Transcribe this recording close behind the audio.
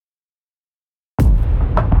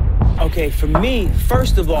Okay, for me,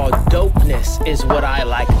 first of all, dopeness is what I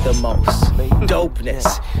like the most.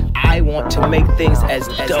 Dopeness. I want to make things as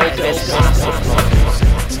dope as possible.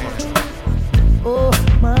 Oh,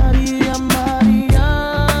 Maria, Maria.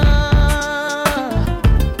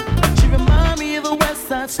 She remind me of a West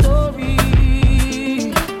Side Story.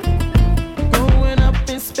 Growing up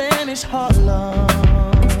in Spanish Harlem.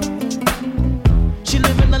 She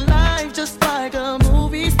living a life just like a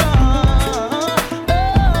movie star.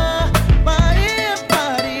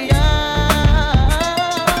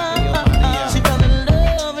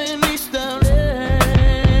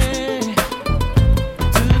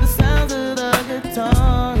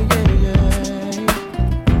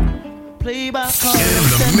 In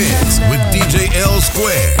the mix with DJ L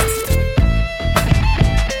Squared.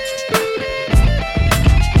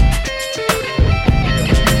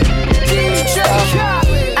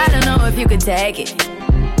 I don't know if you could take it.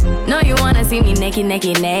 No, you wanna see me naked,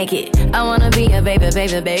 naked, naked. I wanna be a baby,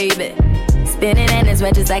 baby, baby. Spinning in his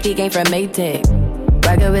red just like he came from Maytag.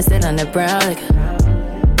 Rocket with it on the brown like.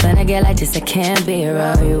 When I get like this, I can't be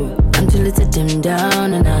around you. I'm too little to dim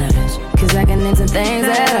down a notch. Cause I can into things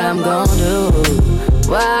that I'm gon' do.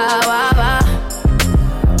 Wow, wow, wow.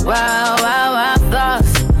 Wow, wow, wow,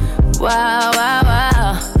 thoughts. Wow, wow,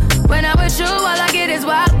 wow. When I'm with you, all I get is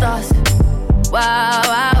wild thoughts. Wow,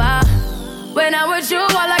 wow, wow. When I'm with you,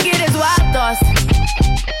 all I get is wild thoughts.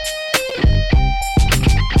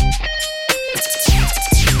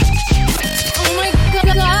 Oh my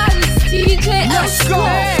God, it's DJ. Let's go. I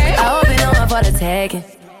hope you know I'm for the tagging.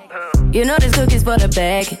 You know this cookie's for the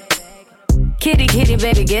bag. Kitty, kitty,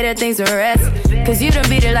 baby, get her things to rest. Cause you done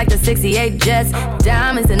beat it like the 68 Jets.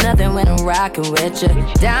 Diamonds are nothing when I'm rockin' with ya.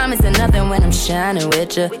 Diamonds are nothing when I'm shining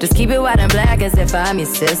with ya. Just keep it white and black as if I'm your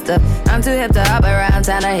sister. I'm too hip to hop around,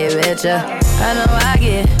 time to hit with ya. I know I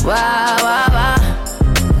get wow, wow, wow.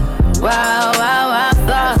 Wow, wow, wow,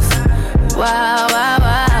 thoughts. Wow, wow,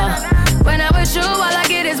 wow. When I'm with you, all I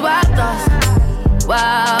get is wild thoughts.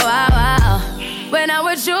 Wow, wow, wow. When I'm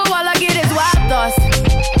with you, all I get is wild thoughts.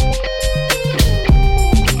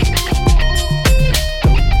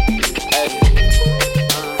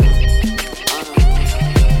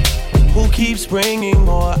 Who keeps bringing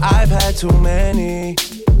more? I've had too many.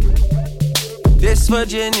 This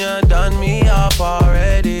Virginia done me up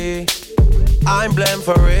already. I'm blamed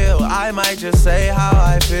for real, I might just say how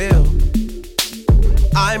I feel.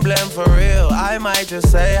 I'm blamed for real, I might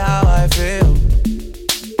just say how I feel.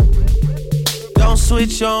 Don't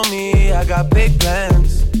switch on me, I got big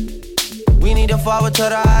plans. We need to forward to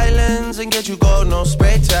the islands and get you gold, no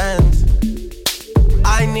spray tans.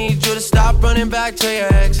 I need you to stop running back to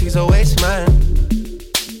your ex, he's a waste man.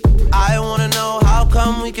 I wanna know how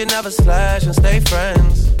come we can never slash and stay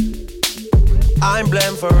friends. I'm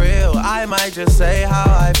blamed for real, I might just say how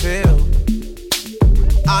I feel.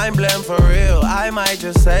 I'm blamed for real, I might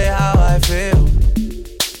just say how I feel.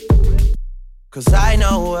 Cause I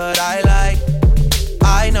know what I like,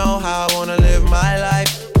 I know how I wanna live my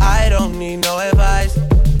life. I don't need no advice,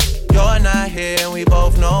 you're not here and we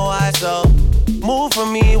both know why. So move for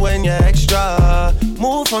me when you're extra.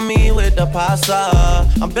 Move for me with the pasta.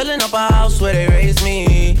 I'm building up a house where they raise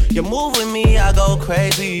me. You move with me, I go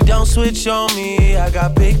crazy. Don't switch on me, I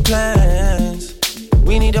got big plans.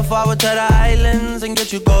 We need to forward to the islands and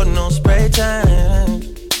get you golden on spray tan.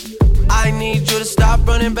 I need you to stop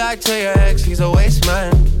running back to your ex, he's a waste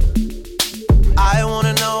man. I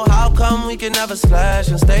wanna know how come we can never slash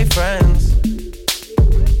and stay friends.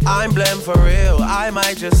 I'm blamed for real, I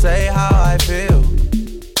might just say how I feel.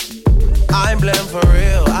 I'm blamed for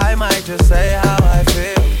real, I might just say how I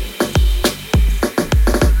feel.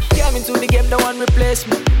 Came into the game, no one replace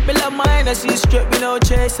me. Me love my energy, straight, me no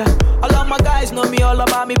chaser. All of my guys know me all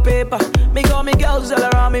about me paper. Me got me girls all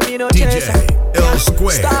around me, me no chaser. DJ L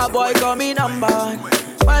Squared. Star boy call me number one.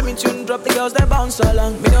 When me tune drop, the girls they bounce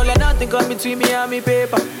along. Me don't let nothing come between me and me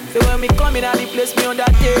paper. So when me come in, I the place me on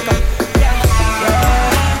that taker.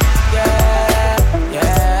 Yeah, yeah,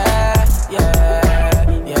 yeah, yeah,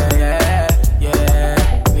 yeah, yeah,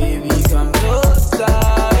 yeah. Baby, come closer.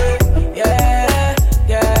 Yeah,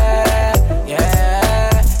 yeah, yeah,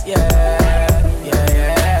 yeah,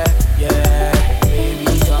 yeah, yeah.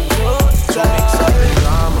 Baby, come closer. To mix up in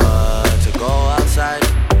drama, to go outside.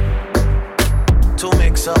 To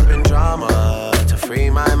mix up in drama, to free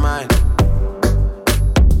my mind.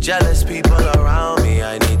 Jealous people around me,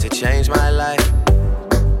 I need to change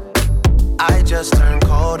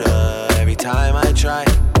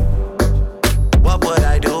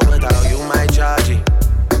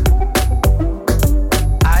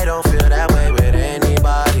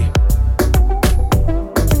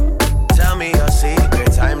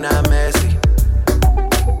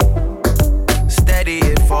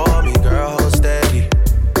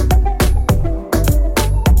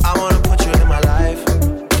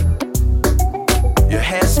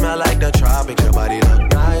like the tropics, your body look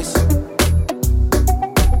nice.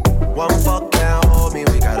 One fuck can't hold me,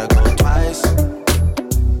 we gotta go twice.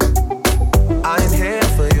 I'm here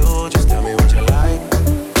for you, just tell me what you like.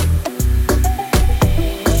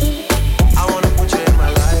 I wanna put you in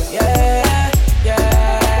my life. Yeah,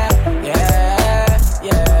 yeah, yeah,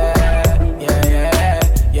 yeah, yeah,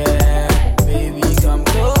 yeah. Baby, come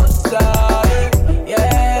closer.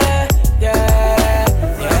 Yeah, yeah,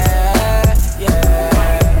 yeah, yeah,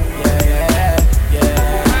 yeah, yeah.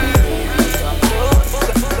 Baby, come closer.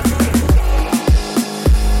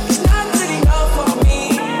 It's not good enough for me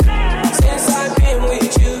since I've been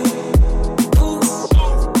with you. Ooh.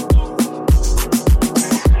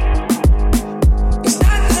 It's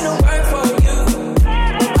not gonna work for you.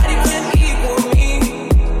 Nobody can equal me.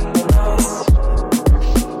 No.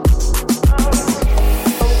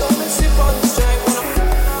 I'm gonna sip on the strength when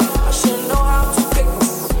I should know how to pick 'em.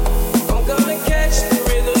 I'm gonna catch the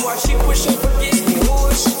rhythm while she pushing, forgets me. Who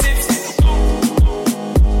is she tipsy?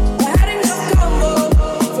 I had enough combo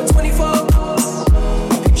for 24.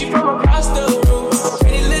 I picked you from across the room.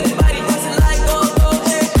 Pretty little body dancing like go-go,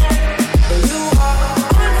 hey. And you are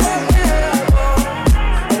unforgettable.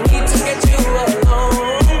 I need to get you alone.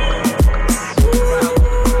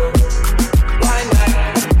 Why not?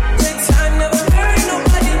 Good time, never hurt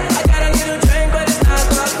nobody. I got a little drink, but it's not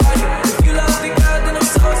my party. If you love the girl, then I'm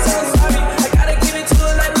so sorry. I gotta give it to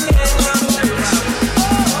her like me and my hurry.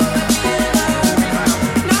 Oh, like me and my hurry.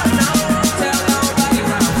 No, tell nobody.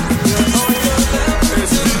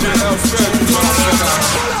 You're on your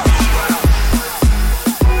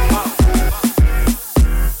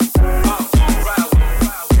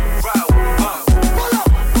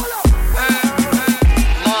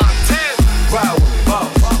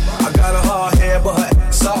I got a hard head, but her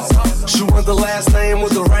ass off. She want the last name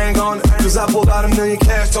with the ring on it. Cause I pulled out $1 million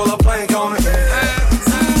cash, told her blank on it.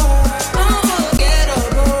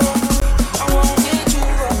 unforgettable. I won't get you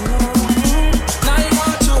alone. Now you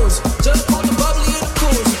want to choose. Just put the bubbly in the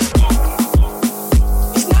cooler.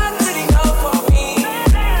 It's not good enough for me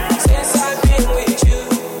since I've been with you.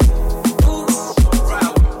 Ooh.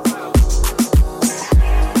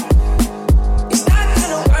 It's not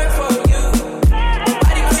gonna work for you.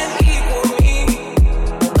 Nobody can equal me.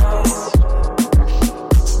 No.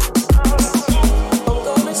 I'm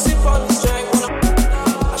gonna sip on the strength when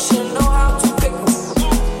I should know how to pick 'em.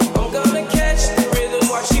 I'm gonna catch the rhythm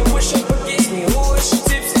while she pushing, forgets me. Who is she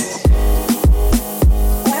tipsy?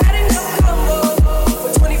 I had enough combo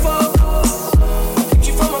for 24. I picked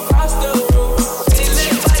you from across the room. Pretty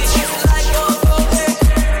little body dancing like go-go, hey.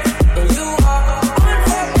 And you are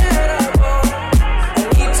unforgettable. I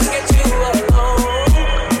need to get you alone.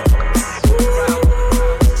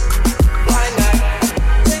 Why not?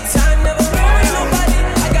 Good time, never hurt nobody.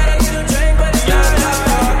 I got a little drink, but it's not my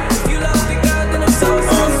fault. If you love the girl, then I'm so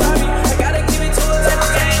sorry. I gotta give it to her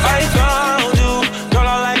like I found you, girl,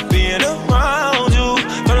 I like being around you.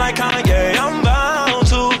 Feel like Kanye, I'm bound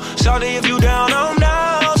to. Shawty, if you down, I'm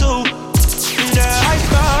down too. Yeah, I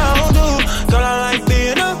found you, girl, I like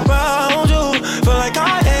being around you. Feel like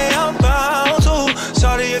Kanye, I'm bound to.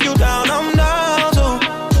 Shawty, if you down, I'm down too.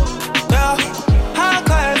 Yeah, high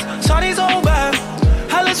class, shawty so bad.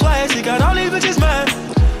 Hella swag, she got all these bitches mad.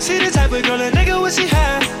 See the type of girl a nigga wish he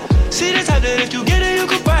had. See the type that if you get it, you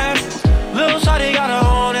could brag. Little shawty got her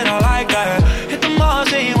own and I like that. Hit the mall,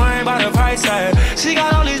 she ain't worried about the price tag. She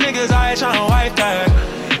got all these niggas out here tryna wipe that.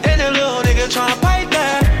 And the little nigga tryna fight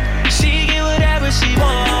that. She get whatever she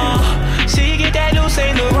want. She get that new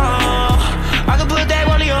Saint Laurent. I can put that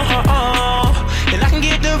rollie on her arm. And I can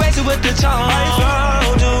get the razor with the charm. I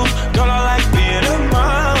found you, girl, I like being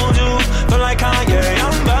around you. Feel like Kanye,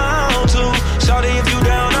 I'm bound to. Shawty, if you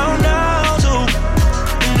down, I'm down too.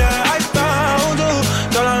 Yeah, I found you,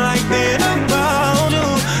 girl, I like being around you.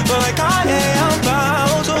 Feel like Kanye, I'm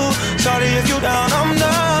bound to. Shawty, if you down, I'm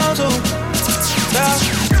down too. Yeah.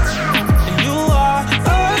 And you are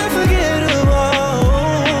unforgettable.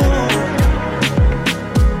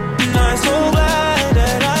 And I'm so glad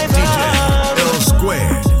that I found you. L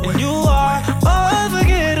Squared. And you are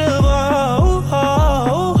unforgettable.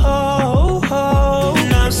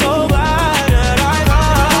 And I'm so glad that I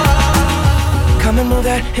found you. come and move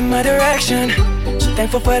that in my direction. So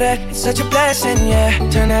thankful for that, it's such a blessing, yeah.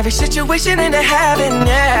 Turn every situation into heaven,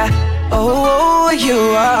 yeah. Oh, you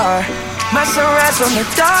are my sunrise on the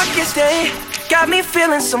darkest day. Got me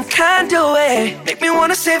feeling some kind of way. Make me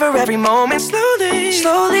wanna savor every moment slowly,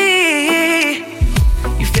 slowly.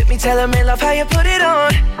 You fit me, telling me love how you put it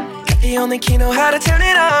on. The only key know how to turn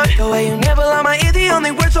it on. The way you never lie my ear, the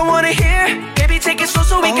only words I wanna hear. Baby, take it slow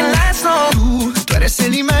so we can last long. Tú eres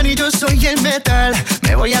el imán y yo soy el metal.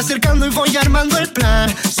 Me voy acercando y voy armando el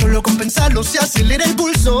plan. Solo con pensarlo se acelera el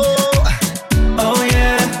pulso. Oh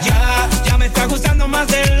yeah, ya me está gustando más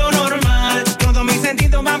de lo normal. Todos mis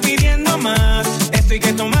sentidos van pidiendo más. Esto hay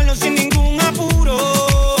que tomarlo sin ningún apuro.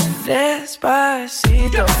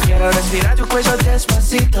 Despacito, quiero respirar tu cuello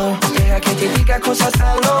despacito. Deja que te diga cosas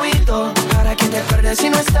al oído, para que te acuerdes si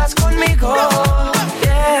no estás conmigo.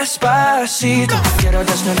 Despacito, quiero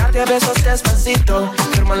desnudarte a besos despacito.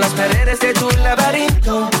 Firmo las paredes de tu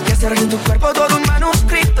laberinto y hacer en tu cuerpo todo un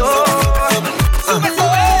manuscrito.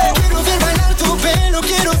 Quiero ver bailar tu pelo,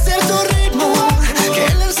 quiero ser tu ritmo.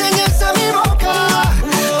 Que le enseñes a mi boca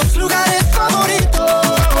tus lugares favoritos.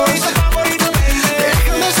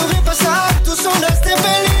 Déjame sobrepasar tus zonas de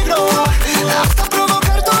peligro, hasta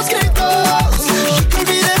provocar tus gritos y que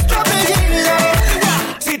olvides tu apellido.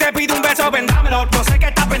 Si te pido un beso, vendámelo. No sé qué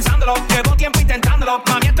estás pensándolo, llevo tiempo intentándolo.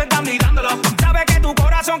 Mami, estoy dando y dándolo. Sabes que tu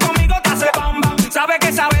corazón conmigo te hace bam bam. Sabes que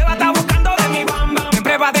esa beba está buscando de mi bam bam. Me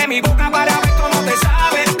prueba de mi boca para ver cómo te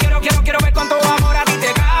sabe. Quiero ver cuánto amor a ti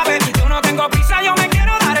te cabe. Yo no tengo prisa, yo me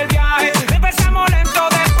quiero dar el viaje. Empezamos lento,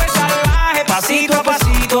 después salvaje. Pasito a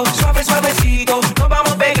pasito, suave, suavecito. Nos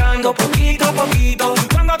vamos pegando poquito a poquito.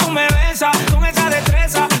 Cuando tú me besas con esa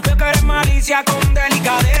destreza, veo que eres malicia con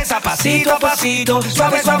delicadeza. Pasito a pasito,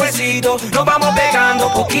 suave, suavecito. Nos vamos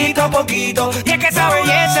pegando poquito a poquito. Y es que esa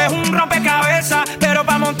belleza es un rompecabezas, pero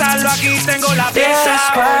para montarlo aquí tengo la pieza.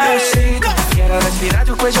 Despacito, quiero respirar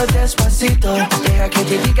tu cuello despacito. Deja que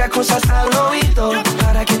te diga cosas al oído,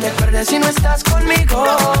 para que te acuerdes si no estás conmigo.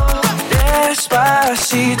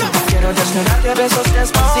 Despacito, quiero desnudarte a besos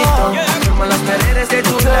despacito. Firmo las paredes de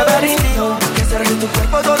tu laberinto y hacer de tu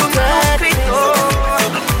cuerpo todo un manuscrito.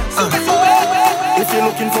 If you're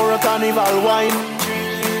looking for a carnival wine,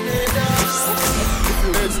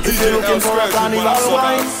 if you're looking for a carnival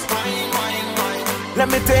wine, let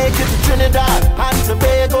me take you to Trinidad and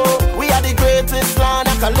Tobago. We are the greatest land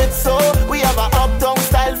of Calypso. We have a uptown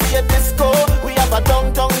style for your disco. We have a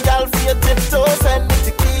downtown gal for your tiptoe. Send me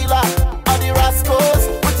tequila or the Rascals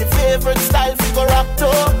with your favorite style for your rock to.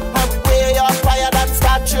 And we way up higher than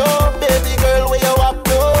statue. Baby girl, where you up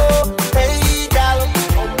to? Hey gal,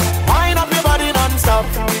 wind up your body non-stop.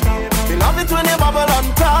 We love it when you bubble on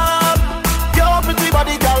top. Your pretty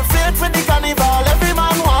body gal fit for the carnival. Every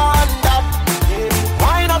man want that.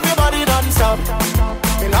 Wind up your body non-stop.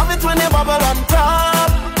 We love it when you bubble on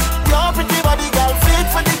top. Your pretty body gal fit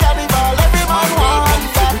for the carnival. Every man want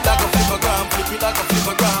that. Flip it like a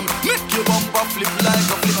flippergram. Make your bumper flip like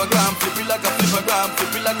a flippergram. Flip it like a flippergram.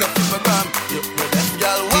 Flip it like a flippergram. You them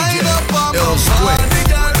gal wind up on my body,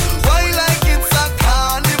 gal. Why like it's a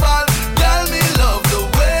carnival? Gal, me love the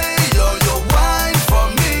way you wine for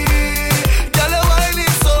me. Gal, your wine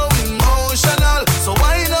is so emotional. So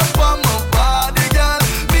wind up on my body, gal.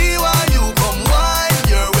 Me while you come wine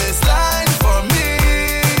your waistline for me.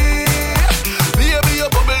 Baby, you're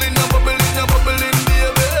bubbling, you're bubbling, you're bubbling,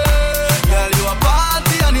 baby. Gal, you a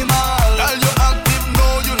party animal. Gal, you active, no,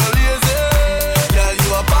 you no lazy. Gal,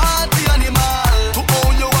 you a party animal. To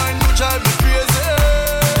own your wine, you drive me crazy.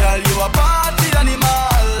 Gal, you a party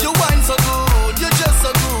animal. You wine so good, you just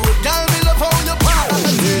so good. Gal, me love how you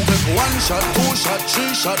party. Take one shot, two shot,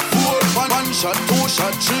 three shot, four. One shot, two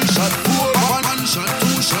shot, three shot, four. One shot,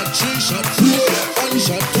 two shot, three shot, four. One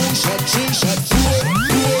shot, two shot, three shot, four.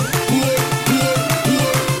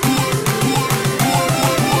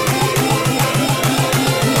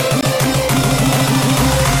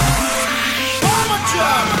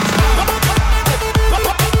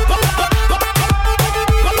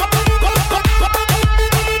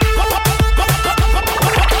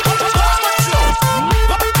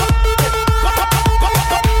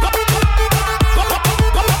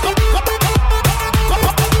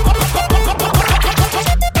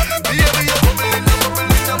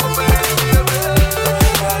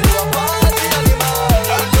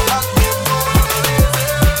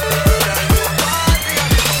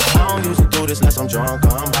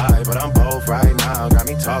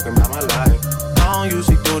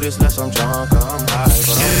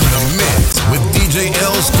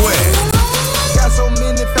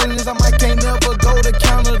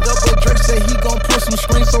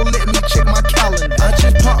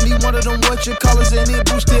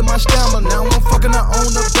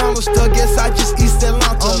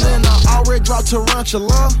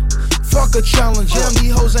 Tarantula, fuck a challenge. Damn,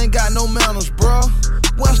 these hoes ain't got no manners, bruh.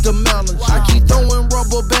 what's the manager? I keep throwing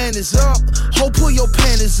rubber bandits up. Ho, pull your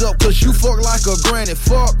panties up, cause you fuck like a granny.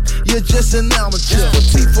 Fuck, you're just an amateur.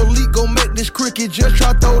 Petite Philippe gon' make this cricket just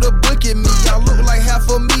try throw the book at me. I look like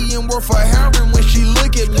 $500,000 worth of heroin when she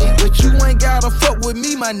look at me. But you ain't gotta fuck with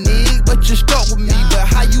me, my nigga. But you stuck with me. But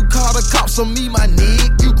how you call the cops on me, my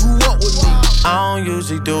nigga? You grew up with me. I don't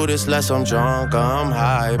usually do this unless I'm drunk or I'm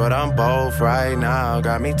high, but I'm both right now.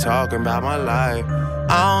 Got me talking about my life.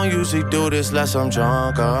 I don't usually do this unless I'm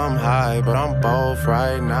drunk or I'm high, but I'm both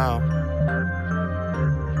right now.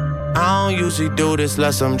 I don't usually do this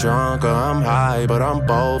unless I'm drunk or I'm high, but I'm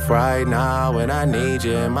both right now and I need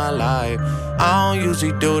you in my life. I don't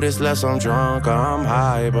usually do this unless I'm drunk or I'm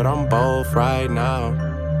high, but I'm both right now.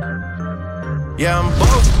 Yeah, I'm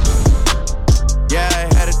both. Yeah, I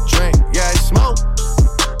had a drink. Yeah, I smoke.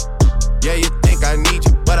 Yeah, you think I need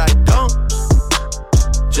you, but I don't.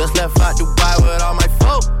 Just left out Dubai with all my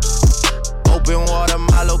folk. Open water,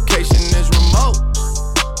 my location is remote.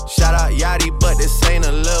 Shout out Yachty, but this ain't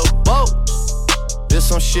a little boat. This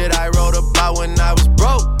some shit I wrote about when I was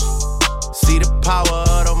broke. See, the power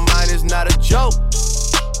of the mind is not a joke.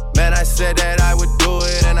 Man, I said that I would do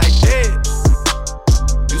it and I did.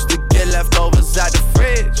 Used to get leftovers out the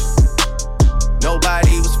fridge.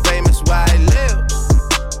 Nobody was famous where I live,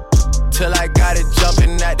 till I got it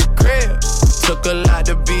jumping at the crib. Took a lot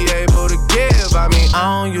to be able to give. I mean,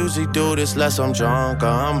 I don't usually do this unless I'm drunk or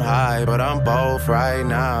I'm high, but I'm both right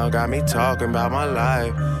now. Got me talking about my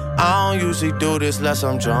life. I don't usually do this unless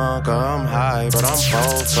I'm drunk or I'm high, but I'm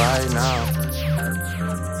both right now.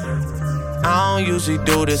 I don't usually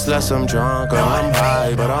do this unless I'm drunk or I'm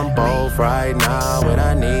high, but I'm both right now and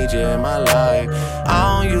I need you in my life.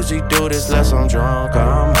 I don't usually do this unless I'm drunk or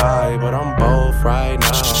I'm high, but I'm both right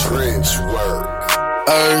now. Trench work.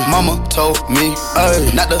 Mama told me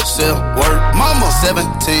not to sell word. Mama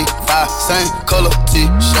 17.5, same color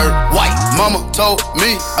t-shirt, white. Mama told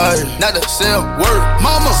me not to sell word.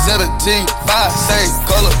 Mama 17.5, same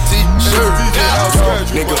color t-shirt.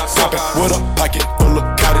 Nigga poppin' with a pocket full of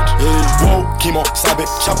cottage. Whoa, chemo, sob it,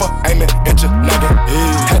 chopper, aimin' at your noggin.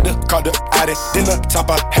 Had to call the addy, then the top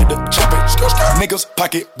I had to chop it. Niggas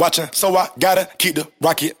pocket watchin', so I gotta keep the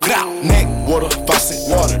rocket. Neck, water, faucet,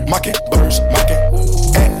 water, mocking, birds, mocking.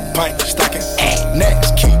 Pint stocking,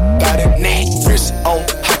 next keep biting, wrist on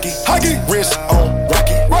hockey, wrist on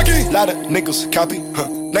rocky. Lot of niggas copy,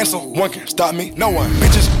 name someone can stop me, no one.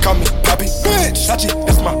 Bitches call me Poppy, bitch. Sachi,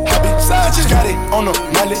 that's my hobby. Sachi got it on the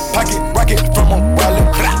mallet, pocket rocket from a wallet.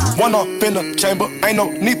 One off in the chamber, ain't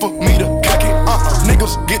no need for me to cock it.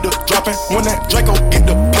 Niggas get the dropping when that Draco get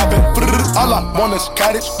the popping. All I want is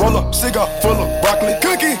cottage, roll up, cigar full of broccoli,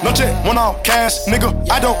 cookie. No check, one off cash, nigga.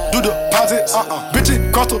 I don't do deposits.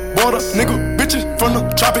 Bitches cross the border, nigga. Bitches from the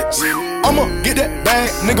tropics. I'ma get that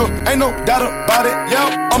bag, nigga. Ain't no doubt about it.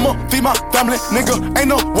 Yeah, I'ma feed my family, nigga. Ain't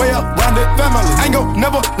no way around it. Family, ain't gon'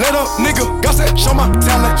 never let up, nigga. Got that show my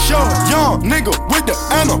talent, show. Young nigga with the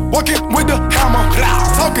Anna, walking with the hammer.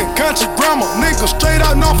 Talking country grammar, nigga. Straight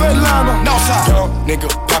out North Atlanta. Northside. Young nigga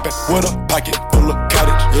poppin' with a pocket full of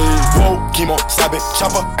cottage. Whoa, chemo, sob it,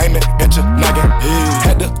 chopper, aimin' at your noggin.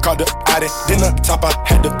 Had to call the addy, then the top I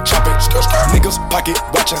had to chop it. Niggas pocket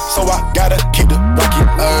watchin', so I gotta keep the rocket.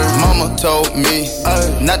 Mama told me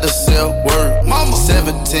not to sell word. Mama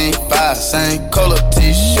 17.5, same color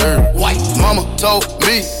t-shirt, white. Mama told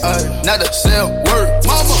me not to sell word.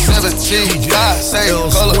 Mama 17.5,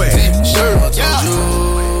 same color t-shirt.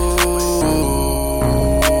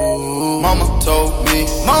 Mama told me,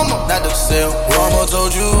 mama not to sell word. Mama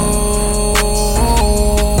told you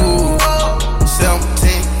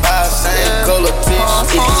 17.5, same color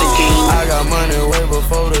t-shirt. I got money way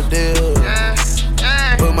before the deal.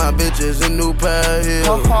 Put my bitches in new pair of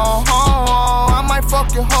heels. I might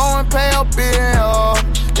fuck your hoe and pay a bill.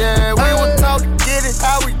 Yeah, we would talk, get it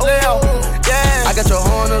how we live. Yeah, I got your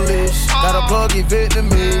hoe on the leash, got a plug in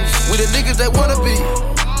Vietnamese. We the niggas that wanna be,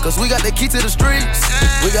 cause we got the key to the streets.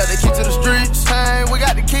 We got the key to the streets. Hey, we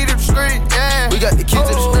got the key to the street. Yeah, we got the key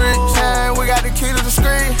to the streets. Hey, we got the key to the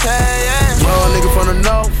street. Hey, yeah. Young nigga from the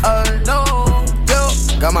north.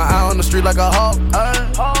 Got my eye on the street like a hawk.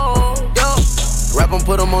 Rap 'em,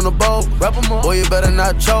 put 'em on the boat. Boy, you better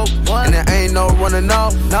not choke. And there ain't no running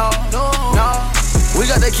off. No. We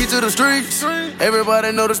got that key to the streets.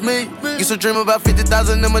 Everybody notice me. Used to dream about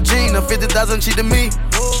 50,000 in my jeans. Now 50,000 cheating me.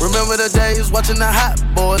 Remember the days watching the Hot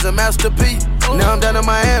Boys and Master P. Now I'm down in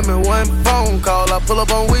Miami. One phone call, I pull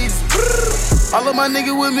up on Weezy. All of my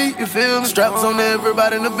niggas with me, you feel me? Straps on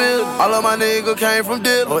everybody in the building. All of my niggas came from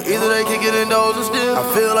deal, or either they kick it in doors or still. I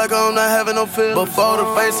feel like I'm not having no feel. Before the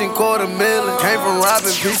facing $250,000. Came from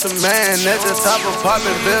robbing piece of man, at the top of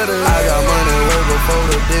popping buildings. I got money way before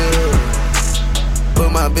the deal. Put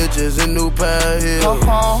my bitches in new pair of heels.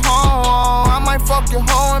 I might fuck your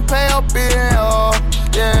hoe and pay a bill.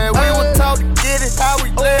 Yeah, we were taught to get it how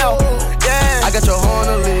we live. Yeah, I got your hoe on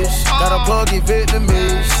a leash, got a plug in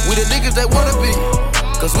Vietnamese. We the niggas that wanna be,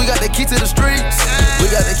 cause we got the key to the streets.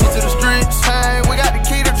 We got the key to the streets. Hey, we got the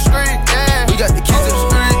key to the street. Yeah, we got the key to the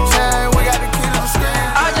streets. Hey, we got the key to the street.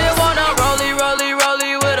 I just wanna rollie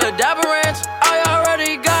with a dapper ranch. I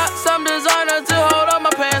already got some designer to hold on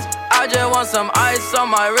my pants. I just want some ice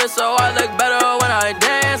on my wrist so I look better when I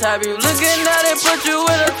dance. Have you looking at it, put you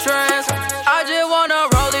in a trance. I just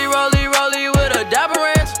wanna rollie with a dapper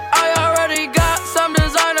ranch. I already got some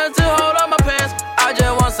designer to hold on my pants. I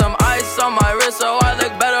just want some ice on my wrist so I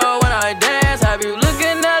look better when I dance. Have you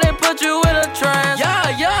looking at it, put you in a trance. Yeah.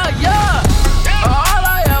 All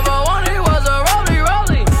I ever wanted was a rollie.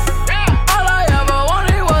 All I ever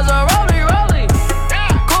wanted was a rollie.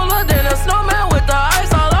 Cooler than a snowman with the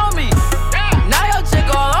ice all on me. Now your chick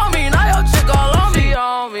all on me.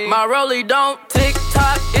 My rollie don't tick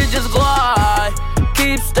tock, it just glide.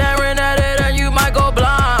 Keep staring at it and you might go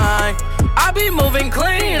blind. I be moving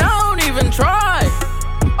clean, I don't even try.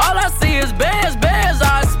 All I see is bands,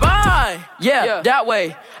 I spy. Yeah, that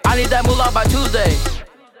way. I need that moolah by Tuesday.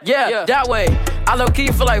 Yeah, that way. I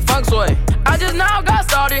low-key feel like funk sway. I just now got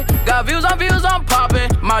started. Got views, I'm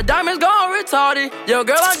popping. My diamonds gone retarded. Yo,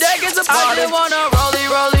 girl on deck, it's a party. I just wanna rollie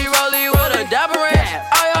with a dapper ranch.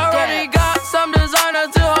 I already got some designer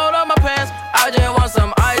to hold on my pants. I just want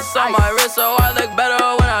some ice on my wrist so I look better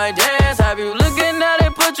when I dance. Have you looking at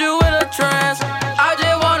it, put you in a trance. I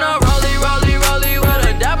just wanna rollie with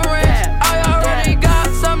a dapper ranch. I already got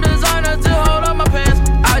some designer to hold on my pants.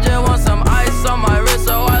 I just want some ice on my wrist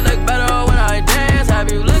so I look better when I dance.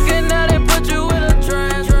 Have you looking at it, put you in a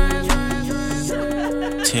trance.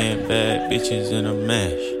 10 bad bitches in a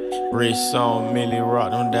mash. Wrist on Millie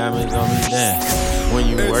Rock, them diamonds on me down. When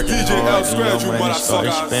you working hard, then your money start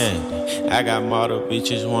expanding. I got model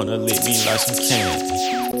bitches wanna lick me like some candy.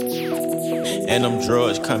 And them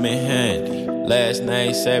drugs come in handy. Last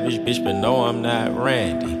name Savage, bitch, but no, I'm not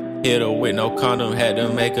Randy. Hit her with no condom, had to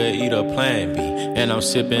make her eat a Plan B. And I'm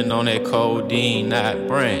sipping on that codeine, not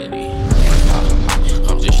brandy.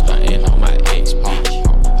 I'm just stunting on my ex, bitch.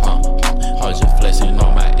 I'm just flexing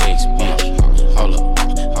on my ex, bitch. Hold up.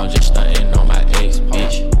 I'm just stunting on my ex,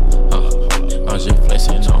 bitch. I'm just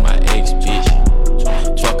flexing on my ex, bitch.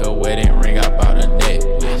 Fuck a wedding ring, I bought a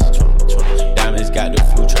necklace. Diamonds got the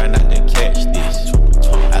flu, try not to catch this.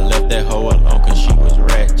 I left that hoe alone cause she was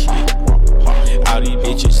ratchet. All these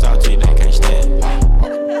bitches salty, they can't stand.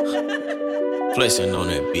 Flexing on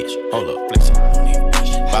that bitch, hold up, flexing on that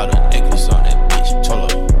bitch. Bought a necklace on that bitch,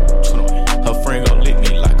 hold up. Her friend gon' lick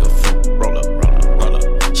me like a fruit, roll up.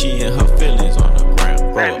 She and her feelings on the ground,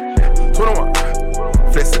 roll up.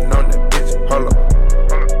 21, flexing on that bitch, hold up.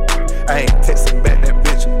 I ain't texting back that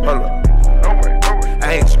bitch, hold up. I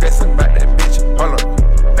ain't stressing about that bitch, hold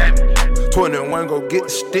up. 21, go get the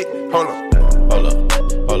stick, hold up. Hold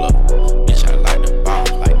up, bitch, I like the ball,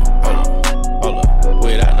 hold up,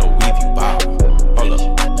 without no weave, you ball, hold up,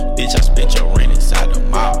 bitch, I spent your rent inside the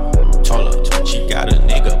mall, hold up, she got a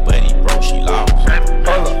nigga, but he broke, she lost,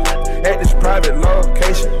 hold up, at this private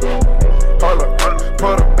location, hold up,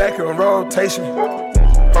 put her back in rotation, hold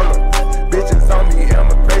up, bitches on me,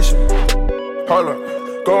 immigration, hold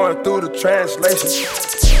up, going through the translation.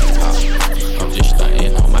 I'm just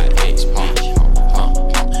stunting on my ex, bitch.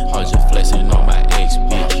 I'm just flexing on my ex,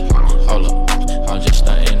 bitch. Hold up, I'm just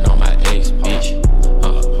stunting on my ex, bitch.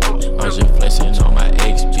 I'm just flexing on my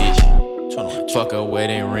ex, bitch. Fuck a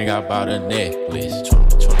wedding ring, I bought a necklace.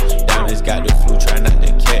 Diamonds got the flu, try not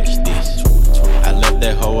to catch this. I left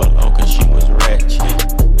that hoe alone cause she was ratchet.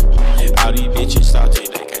 All these bitches salty,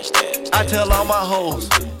 they can't stand. I tell all my hoes,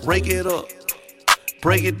 break it up,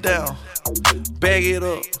 break it down, bag it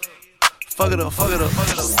up. Fuck it up, bag it up,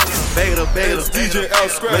 bag it up, DJ L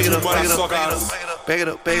Scratch, bag it up, bag it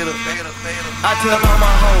up, bag it up. I tell all my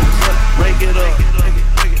hoes, break it up,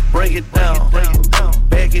 break it down,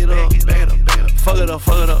 bag it up, fuck it up,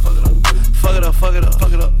 Fuck it up, fuck it up,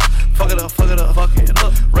 fuck it up. Fuck it up, fuck it up, fuck it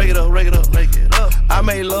up. Rake it up, rake it up, rake it up. I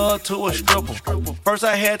made love to a stripper. First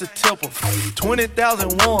I had to tip her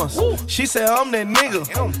 20,000 once. She said I'm that nigga.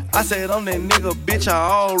 I said I'm that nigga, bitch. I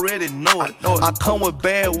already know it. I come with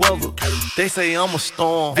bad weather. They say I'm a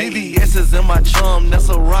storm. VVS is in my chum. That's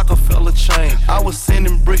a Rockefeller chain. I was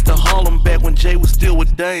sending bricks to Harlem back when Jay was still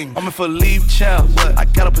with Dame. I'm in for leave child. I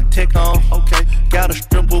gotta protect on. Okay. Got a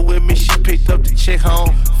stripper with me. She picked up the check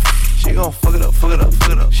home. She gon' fuck it up, fuck it up, fuck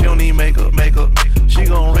it up. She don't need makeup, makeup. She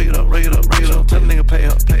gon' rake it up, rake it up, rake it up. Tell the nigga pay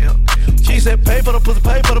up, pay up. She said pay for the pussy,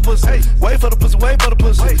 pay for the pussy. Hey, wait for the pussy, wait for the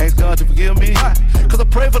pussy. Ask God to forgive me, cause I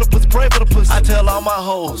pray for the pussy, pray for the pussy. I tell all my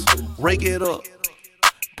hoes, rake it up,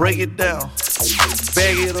 break it down,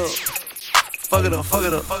 bag it up. Fuck it up, fuck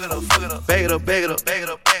it up, fuck it up, fuck it up. Bag it up, bag it up, bag it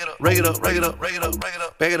up, bag it up. Rake it up, rake it up, rake it up, rake it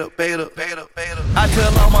up. Bag it up, bag it up, bag it up, bag it up. I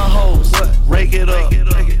tell all my hoes, rake it up,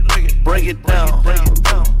 break it down, bag it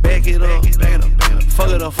up, bag it up,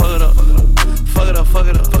 fuck it up, fuck it up, fuck it up, fuck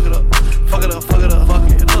it up, fuck it up, fuck it up, fuck it up, fuck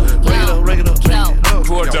it up, rake it up, rake it up, rake it up.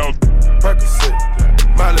 Pour down. Percocet,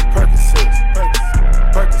 Miley Percocet,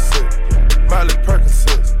 Percocet, Miley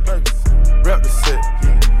Percocet, rep the set,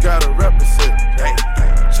 gotta rep the set,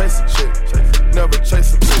 chase a chick, never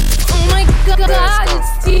chase a bitch. Oh my god,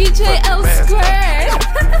 it's DJ L Squared.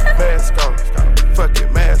 Mask on, fuck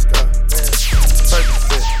it, mask on.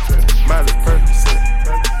 Percocet, Miley Percocet,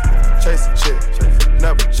 chase a chick,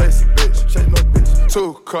 never chase a bitch.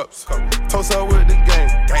 2 cups, toast up with the gang.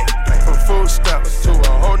 From food stamps to a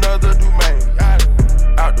whole nother domain.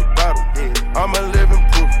 Out the bottle, I'm a living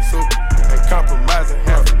proof. Ain't compromising,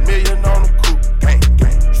 $500,000 on the coupe.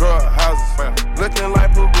 Drug houses, looking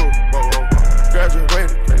like Peru.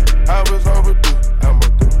 Graduated, I was overdue.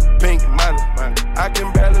 Pink money, I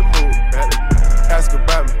can barely move. Ask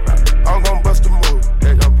about me, I'm gon' bust a move.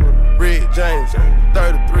 Red James,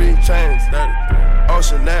 33 chains.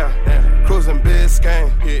 Ocean Air, cruising Biscayne.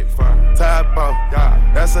 Top off,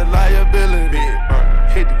 that's a liability.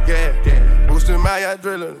 Hit the gas, boosting my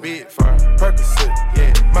adrenaline. Percocet,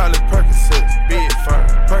 Miley Percocet,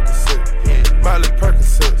 Percocet, Miley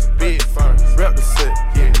Percocet, rep the set,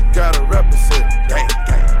 gotta rep the set.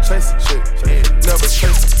 Chase a chick, never chase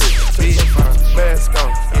a bitch. Mask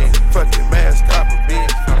on, fuck it, mask off.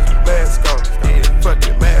 Mask on, fuck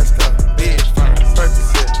it, mask off.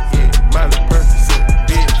 Percocet, Miley Percocet,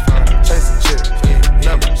 chase a chick,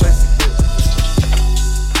 never chase a bitch.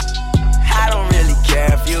 I don't really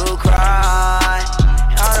care if you cry.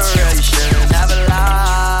 I don't really should've never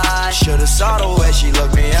lied. Should've saw the way she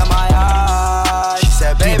looked me in my eyes. She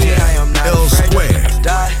said, baby, I am not afraid to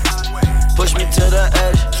die. Push me to the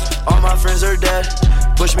edge, all my friends are dead.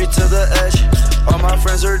 Push me to the edge, all my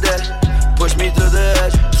friends are dead. Push me to the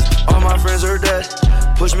edge, all my friends are dead.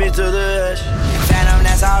 Push me to the edge. Phantom,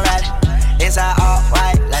 that's alright. Inside all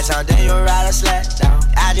white, like something you ride a sled down.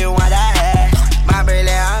 I just want that head. My brilliant,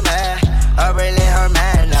 I'm mad. Her brilliant, her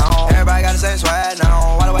man now. Everybody got the same swag now.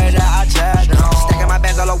 All the way that I chat now. Stacking my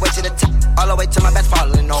bands all the way to the top. All the way to my bed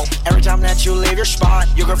falling over. Every time that you leave your spot,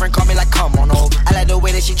 your girlfriend call me like, come on over. I like the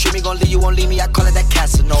way that she treat me, gon' leave you, won't leave me. I call it that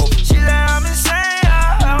Casanova. She said I'm insane,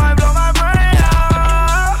 I might blow my brain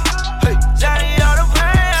out. Hey, Johnny, all the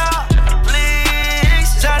pain out. Please,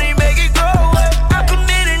 Johnny, make it go away. I could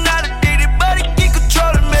need it, not addicted, but it keep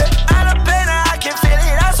controlling me. I don't pain, I can feel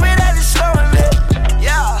it. I swear that it's slowing me.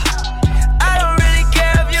 Yeah, I don't really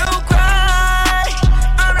care if you cry.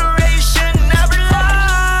 I'm the way you should never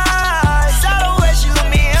lie. Saw the way she looked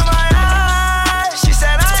me in my eyes. She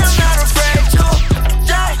said I am not afraid to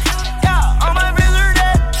die. Yeah, all my friends are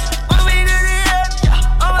dead. Put me to the edge. Yeah, all my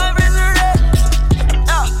friends are dead. Yeah, put me to the edge. All my friends are dead.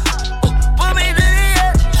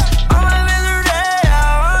 Yeah, all my friends are dead.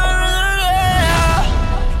 Yeah.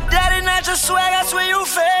 That is not your swag. I swear you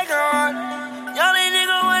fake on. Y'all ain't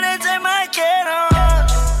nigga wanna take my kid on.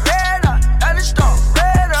 Red on, that is stone.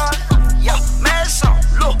 Red on. Yeah, mad song.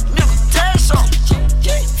 Look, nigga, test on.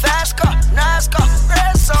 Fast car, nice car,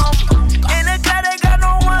 red song. In the car, they got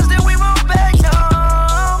no ones that we won't back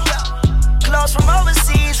down. Clothes from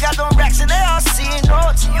overseas, got them racks and they all see. No,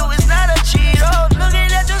 to you it's not a cheat. Oh, looking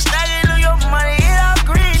at your snagging, look your money, it all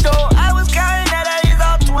green though. I was counting that I is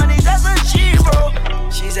all 20s, that's a G, bro.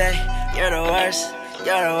 She said, you're the worst,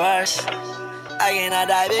 you're the worst. I cannot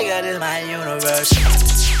die bigger than my universe.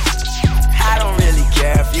 I don't really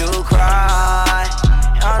care if you cry.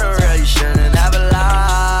 I don't really should've never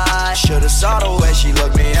lied. Should've saw the way she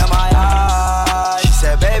looked me in my eyes. She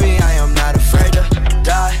said, baby, I am not afraid to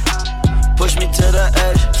die. Push me to the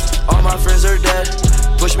edge, all my friends are dead.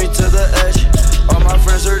 Push me to the edge, all my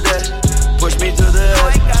friends are dead. Push me to the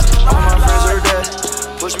edge, all my friends are dead.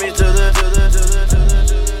 Push me to the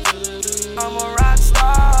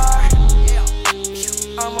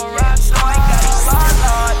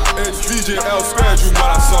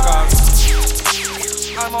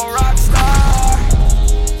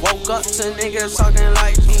up to niggas talking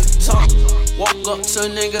like me, talk. Walk up to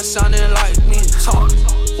niggas sounding like me, talk.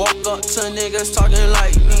 Walk up to niggas talking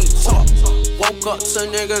like me, talk. Woke up to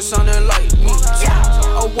niggas sounding like me, talk.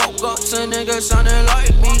 I woke up to niggas sounding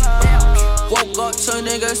like me. Woke up to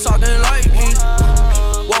niggas talking like me.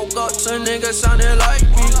 Woke up to niggas sounding like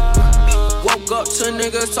me. Woke up to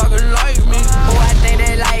niggas talking like me. Oh, I think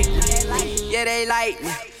they like me. Yeah, they like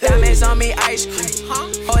me. Diamonds on me, ice cream.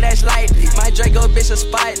 Oh, that's lightly. My Draco bitch is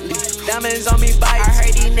spitely. Diamonds on me, bite. I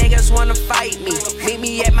heard these niggas wanna fight me. Meet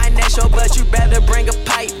me at my next show, but you better bring a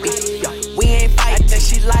pipe. We ain't fighting. I think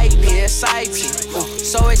she like me, exciting.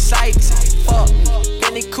 So exciting. Fuck.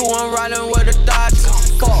 Benny cool, I'm riding with a Dodger.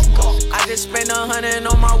 Fuck. I just spent 100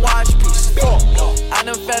 on my watch piece. Fuck. I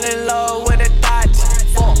done fell in love with a Dodger.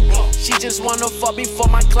 Fuck. She just wanna fuck me for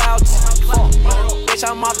my clouds. Fuck. Bitch,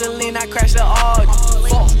 I'm off the lean, I crashed the Audi.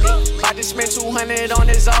 Fuck. I just spent 200 on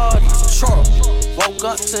this Audi. Woke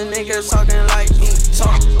up to niggas talking like me.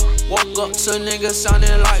 Talk. Woke up to niggas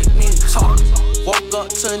sounding like me. Talk. Woke up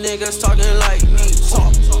to niggas talking like me.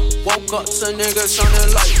 Talk. Woke up to niggas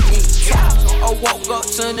sounding like me. Talk. I woke up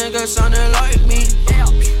to niggas sounding like me.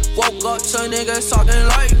 Woke up to niggas talking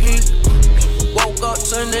like me. Woke up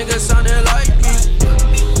to niggas sounding like me.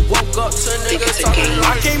 Woke up to niggas talking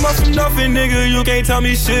like me. I came up from nothing, nigga, you can't tell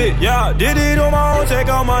me shit, yeah. Did it on my own, check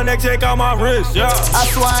out my neck, check out my wrist, yeah. I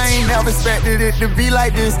swear I ain't never expected it to be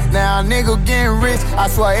like this. Now a nigga getting rich, I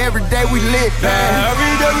swear every day we lit, man. Yeah,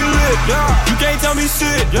 every day we lit, yeah. You can't tell me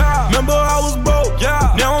shit, yeah. Remember I was broke,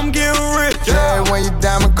 yeah. Now I'm getting rich, yeah. When you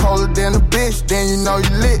diamond colder than a bitch, then you know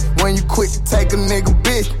you lit. When you quick to take a nigga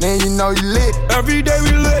bitch, then you know you lit. Every day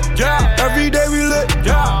we lit, yeah. Every day we lit,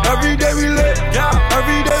 yeah. Every day we lit, yeah.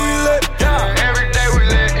 Every day we lit, yeah. Every day we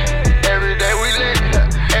lit, every day we lit,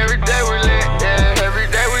 every day we lit, yeah. Every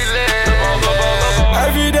day we lit.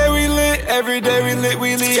 Every day we lit, every day we lit,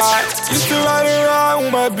 we lit. Used to ride around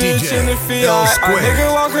with my bitch in the Fiat. A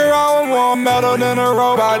nigga walk around with more metal than a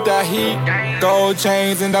robot that heat. Gold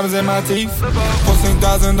chains and diamonds in my teeth. Posting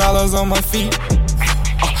 $1,000 on my feet.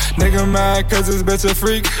 Nigga mad cause this bitch a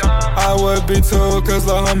freak. I would be too cause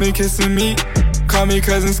the homie kissing me. Call me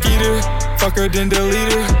cousin Skeeter, fuck her then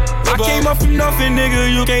delete her. I came up from nothing,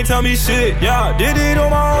 nigga, you can't tell me shit, yeah. Did it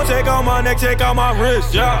on my own, check out my neck, check out my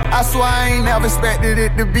wrist, yeah. I swear I ain't never expected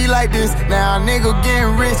it to be like this. Now a nigga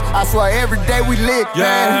getting rich, I swear every day we lit, yeah,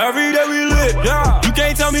 man. Every day we lit, yeah. You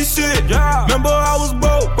can't tell me shit, yeah. Remember I was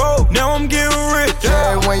broke, now I'm getting rich, yeah.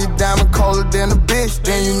 Yeah, when you diamond colder than a bitch,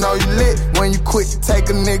 then you know you lit. When you quick to take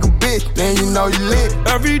a nigga bitch, then you know you lit.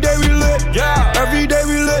 Every day we lit, yeah. Every day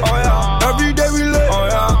we lit, oh yeah. Every day we lit, oh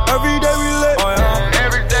yeah. Every day we lit, oh yeah.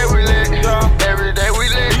 Every day we lit, yeah. Every day we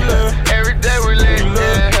lit, every day we lit,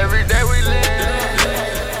 yeah. Every day we lit.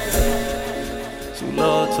 Too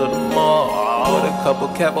low to the mall. With a couple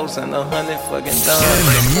capos and 100 fucking done. In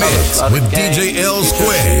the mix with DJ L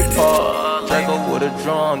Squared. Draco with a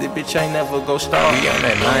drum, this bitch ain't never go stop. We on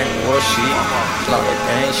that 9 war shit, slaughter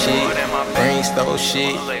gang shit, brain stole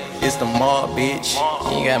shit. It's the mall, bitch.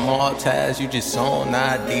 You ain't got mall ties, you just on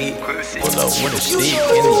ID. Pull up with a stick,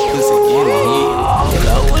 and this pussy get it hit. Pull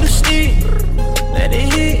up with a stick, let it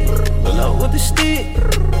hit. Pull up with the stick,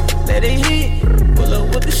 let it hit. Pull up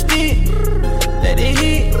with the stick, let it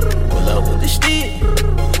hit. Pull up with the stick,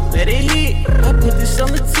 let it hit. I put this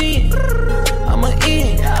on the 10. I'm a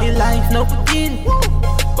in, in life, no beginning.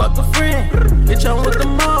 Fuck a friend, bitch, I'm with the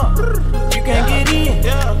mob. You can't get in,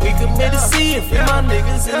 we commit to sin. Free my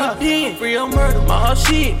niggas in the pen. Free on murder, my whole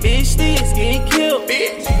shit. Bitch, sticks getting killed.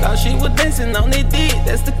 Thought she was dancing on they dick,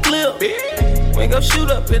 that's the clip. We ain't gon' shoot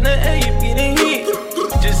up in the air, you getting hit.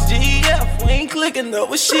 Just GF, we ain't clicking up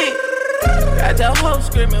with shit. Got your hoe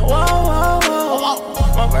screaming, whoa, whoa,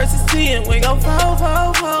 whoa. My verse is 10, we gon' fall.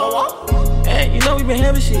 And you know we been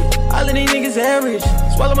having shit. All of these niggas average.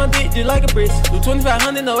 Swallow my dick just like a brick. Do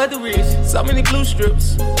 2,500, no at the wrist. So many glue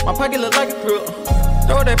strips. My pocket look like a crook.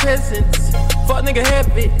 Throw that peasants. Fuck nigga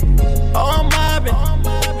happy. Oh, I'm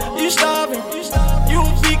mobbing. You starving. You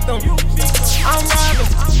a victim. I'm robbing.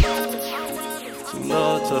 Too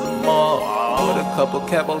low to the mall. With a couple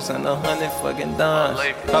capos and 100 fucking dimes.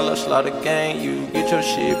 Color slaughter gang, you get your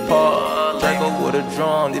shit paused. Draco with a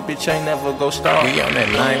drum, this bitch ain't never go stop. We on that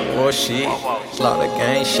 9 war shit, slaughter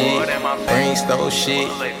gang shit, brain stole shit.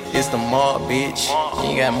 It's the mall, bitch. You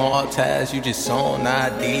ain't got mall ties, you just on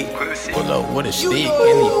ID. Pull up with a stick,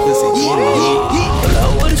 and these pussy get it hit. Pull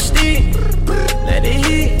up with a stick, let it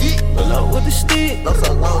hit. Pull up with the stick,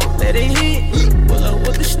 let it hit. Pull up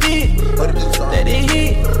with the stick, let it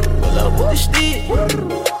hit. Pull up with the stick,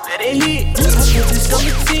 let it hit. I put this on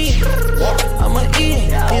the 10. I'm a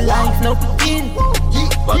in life, no beginning.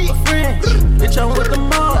 Fuck a friend, bitch, I'm with the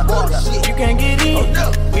mob.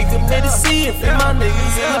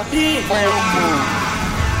 niggas in the pen.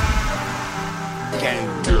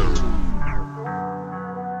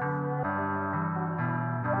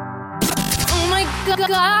 Oh my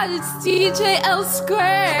god, it's DJ L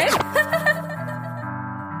Squared.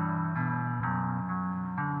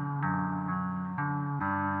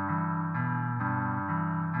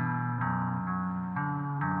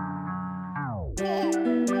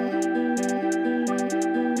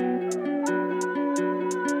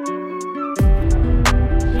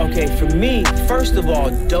 Okay, for me, first of all,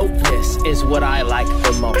 dopeness is what I like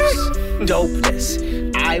the most. Dopeness.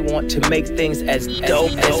 I want to make things as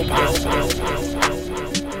dope as possible.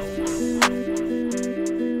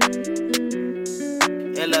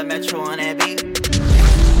 Ella Metro on that beat.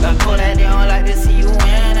 I call that they don't like to see you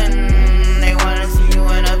winning. They wanna see you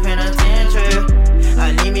in a penitentiary.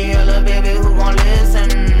 I need me a little baby who gon' listen.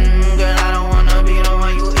 Girl, I don't wanna be the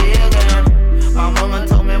one you ignorant. My mama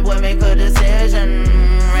told me, boy, make a decision.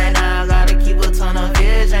 Right now I gotta keep a ton of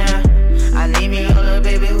vision. I need me a little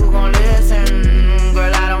baby who gon' listen.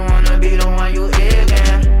 Girl, I don't wanna be the one you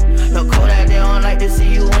ignorant. Look, call that they don't like to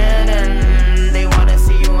see you winning. They wanna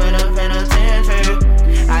see you in a penitentiary.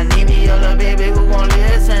 I need me a little baby who gon'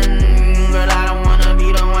 listen. Girl, I don't wanna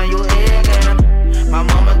be the one you ignorant. My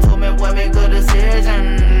mama told me, boy, make a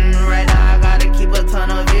decision. Right now I gotta keep a ton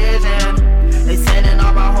of vision. They sending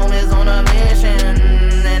all my homies on a mission.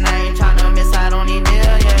 And I ain't tryna miss out on these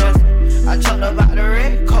millions. I chucked up out the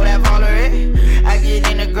red, call that Valerie. I get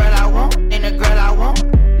in the girl I want, in the girl I want.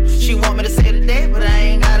 She want me to say today, but I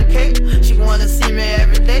ain't got a cake. She wanna see me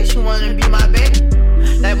every day, she wanna be my baby.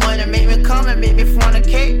 That money make me come and make me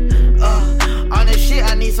fornicate. On this shit,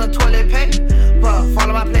 I need some toilet paper.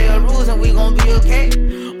 Follow my player rules and we gon' be okay.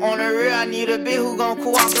 On the real, I need a bitch who gon'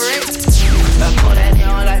 cooperate. But for that, they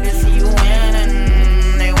don't like to see you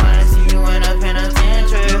winning. They wanna see you in a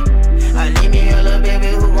penitentiary. I need me a little baby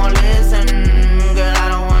who gon' listen. Girl, I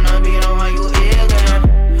don't wanna be the one you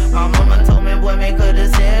ignorant. My mama told me, boy, make a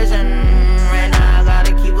decision. Right now I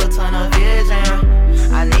gotta keep a ton of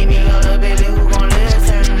vision. I need me a little baby who gon'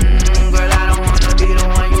 listen. Girl, I don't wanna be the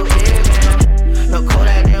one you ignorant. Look, call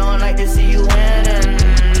that they don't like to see you winning.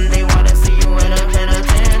 They wanna see you in a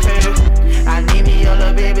penitentiary. I need me a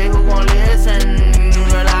little baby who gon'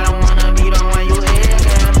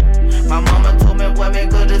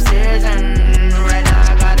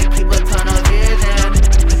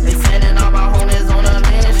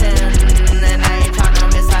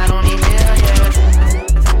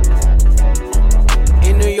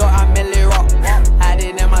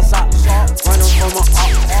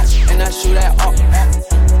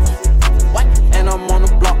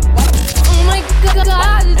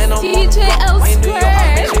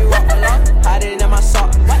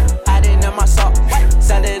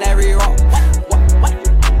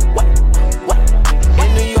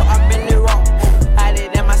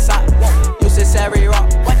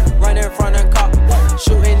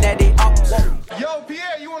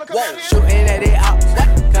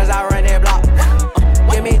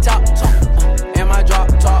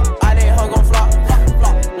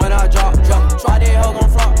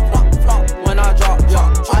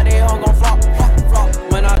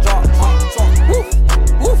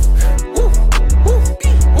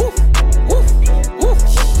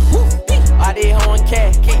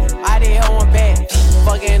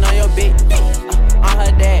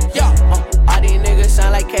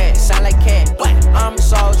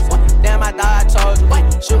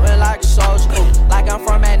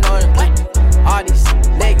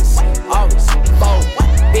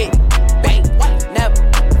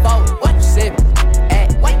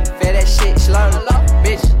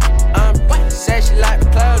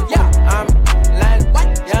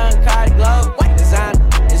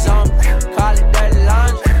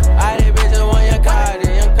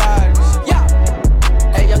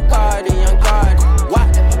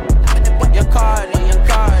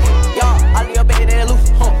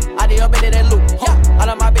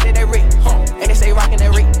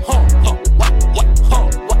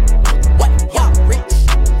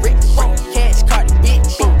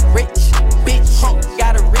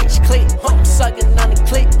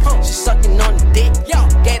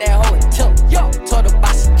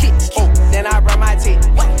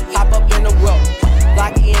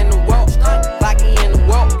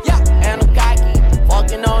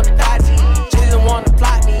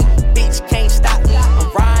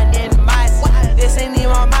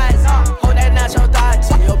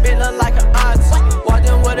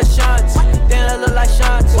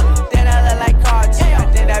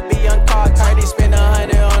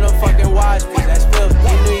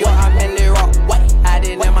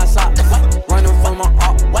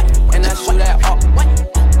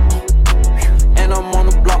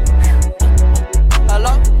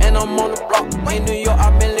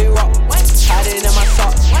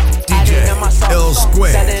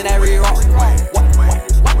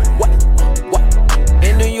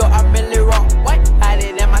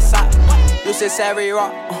 necessary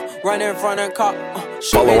rock. Run in front of car.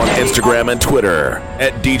 Follow on Instagram and Twitter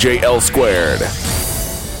at DJ L Squared.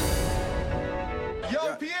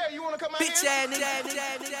 Bitch ass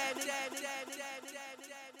nigga.